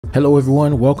Hello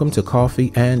everyone, welcome to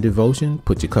Coffee and Devotion.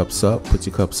 Put your cups up, put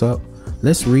your cups up.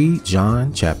 Let's read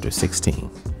John chapter 16.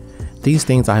 These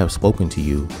things I have spoken to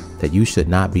you, that you should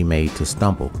not be made to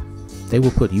stumble. They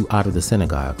will put you out of the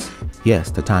synagogues.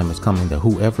 Yes, the time is coming that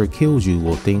whoever kills you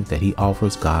will think that he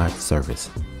offers God service.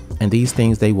 And these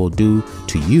things they will do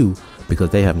to you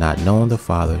because they have not known the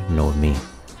Father nor me.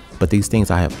 But these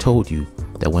things I have told you,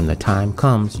 that when the time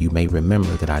comes you may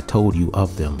remember that I told you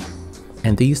of them.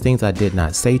 And these things I did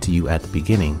not say to you at the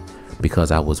beginning,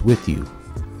 because I was with you.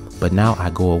 But now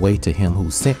I go away to him who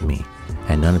sent me,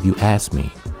 and none of you ask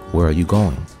me, where are you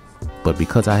going? But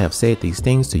because I have said these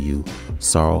things to you,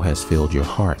 sorrow has filled your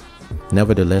heart.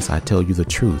 Nevertheless, I tell you the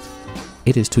truth.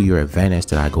 It is to your advantage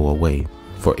that I go away.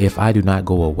 For if I do not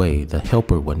go away, the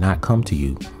Helper will not come to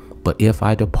you. But if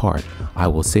I depart, I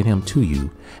will send him to you.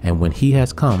 And when he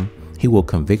has come, he will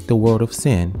convict the world of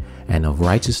sin, and of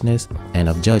righteousness, and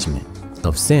of judgment.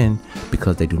 Of sin,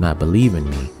 because they do not believe in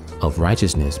me. Of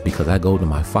righteousness, because I go to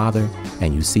my Father,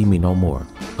 and you see me no more.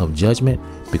 Of judgment,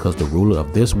 because the ruler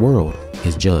of this world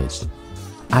is judged.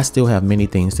 I still have many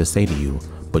things to say to you,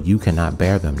 but you cannot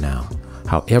bear them now.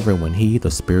 However, when he,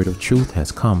 the Spirit of truth,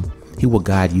 has come, he will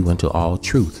guide you into all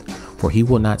truth. For he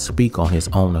will not speak on his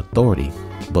own authority,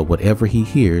 but whatever he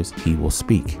hears, he will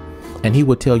speak. And he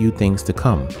will tell you things to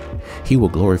come. He will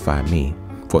glorify me,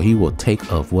 for he will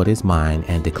take of what is mine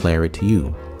and declare it to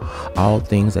you. All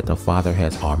things that the Father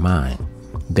has are mine.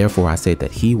 Therefore I say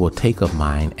that he will take of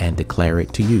mine and declare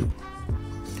it to you.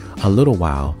 A little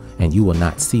while, and you will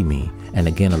not see me, and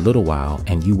again a little while,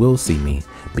 and you will see me,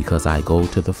 because I go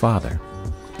to the Father.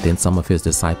 Then some of his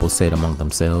disciples said among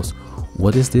themselves,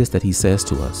 what is this that he says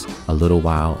to us? A little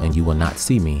while, and you will not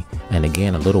see me, and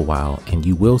again a little while, and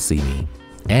you will see me,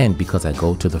 and because I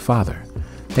go to the Father.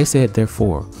 They said,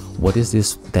 therefore, what is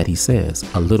this that he says?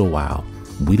 A little while.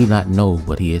 We do not know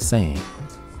what he is saying.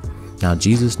 Now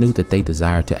Jesus knew that they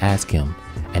desired to ask him,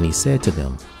 and he said to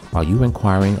them, are you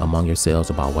inquiring among yourselves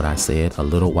about what I said? A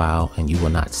little while, and you will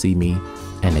not see me,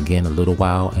 and again a little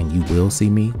while, and you will see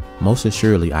me? Most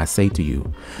assuredly I say to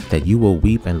you, that you will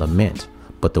weep and lament,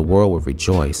 but the world will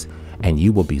rejoice, and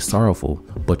you will be sorrowful,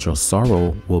 but your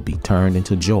sorrow will be turned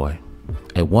into joy.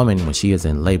 A woman, when she is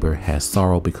in labor, has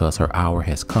sorrow because her hour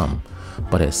has come.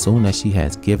 But as soon as she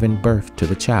has given birth to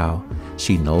the child,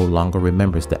 she no longer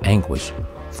remembers the anguish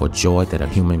for joy that a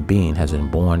human being has been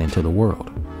born into the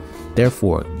world.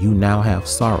 Therefore, you now have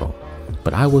sorrow,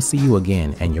 but I will see you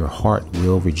again, and your heart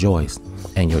will rejoice,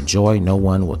 and your joy no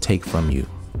one will take from you.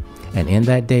 And in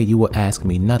that day you will ask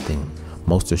me nothing.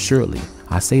 Most assuredly,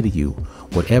 I say to you,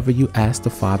 whatever you ask the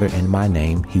Father in my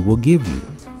name, he will give you.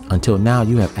 Until now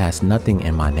you have asked nothing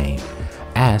in my name.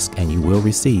 Ask and you will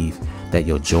receive, that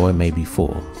your joy may be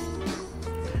full.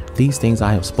 These things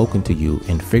I have spoken to you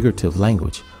in figurative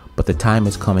language, but the time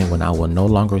is coming when I will no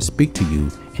longer speak to you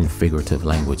in figurative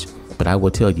language, but I will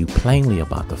tell you plainly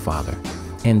about the Father.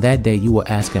 In that day you will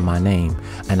ask in my name,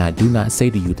 and I do not say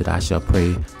to you that I shall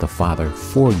pray the Father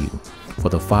for you. For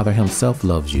the Father himself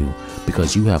loves you,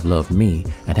 because you have loved me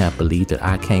and have believed that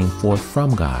I came forth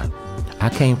from God. I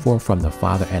came forth from the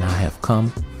Father, and I have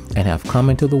come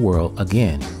into the world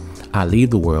again. I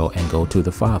leave the world and go to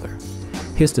the Father.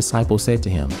 His disciples said to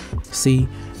him, see,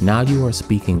 now you are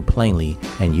speaking plainly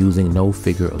and using no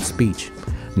figure of speech.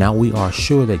 Now we are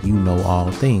sure that you know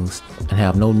all things and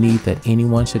have no need that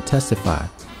anyone should testify,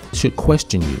 should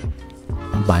question you.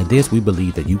 By this we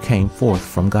believe that you came forth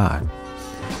from God.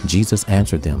 Jesus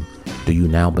answered them, do you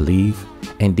now believe?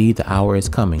 Indeed, the hour is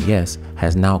coming, yes,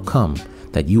 has now come,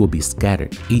 that you will be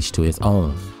scattered, each to his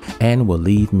own, and will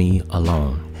leave me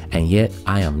alone. And yet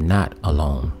I am not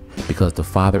alone, because the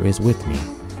Father is with me.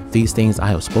 These things I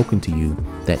have spoken to you,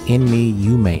 that in me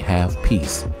you may have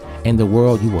peace. In the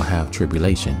world you will have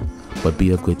tribulation, but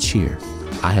be of good cheer.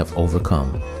 I have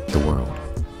overcome the world.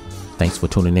 Thanks for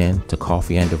tuning in to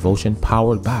Coffee and Devotion,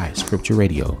 powered by Scripture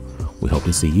Radio. We hope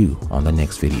to see you on the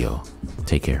next video.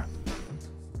 Take care.